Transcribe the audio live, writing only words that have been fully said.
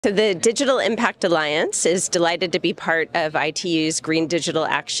So the Digital Impact Alliance is delighted to be part of ITU's Green Digital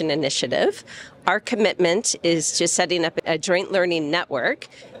Action Initiative. Our commitment is to setting up a joint learning network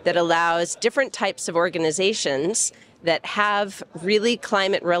that allows different types of organizations that have really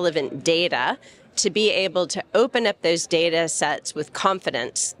climate relevant data to be able to open up those data sets with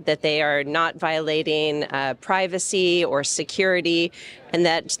confidence that they are not violating privacy or security and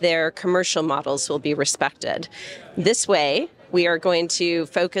that their commercial models will be respected. This way, we are going to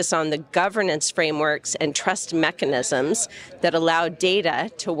focus on the governance frameworks and trust mechanisms that allow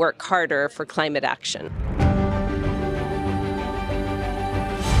data to work harder for climate action.